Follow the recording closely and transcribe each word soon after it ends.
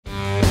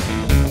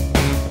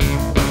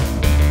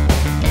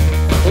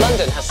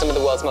London has some of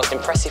the world's most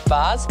impressive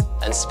bars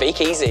and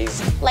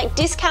speakeasies. Like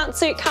Discount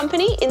Suit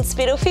Company in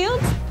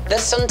Spitalfields. The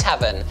Sun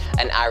Tavern,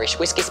 an Irish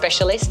whiskey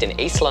specialist in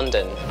East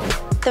London.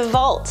 The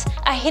Vault,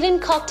 a hidden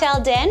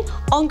cocktail den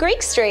on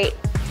Greek Street.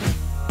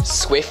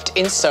 Swift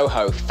in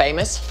Soho,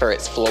 famous for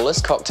its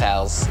flawless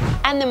cocktails.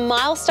 And the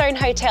Milestone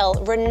Hotel,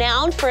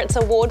 renowned for its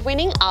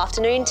award-winning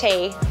afternoon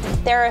tea.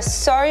 There are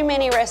so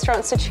many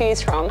restaurants to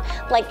choose from,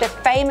 like the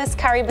famous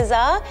Curry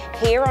Bazaar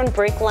here on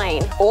Brick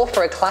Lane. Or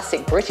for a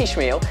classic British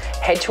meal,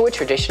 head to a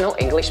traditional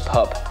English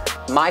pub.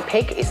 My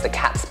pick is the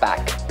Cat's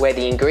Back, where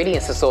the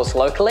ingredients are sourced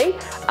locally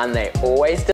and they're always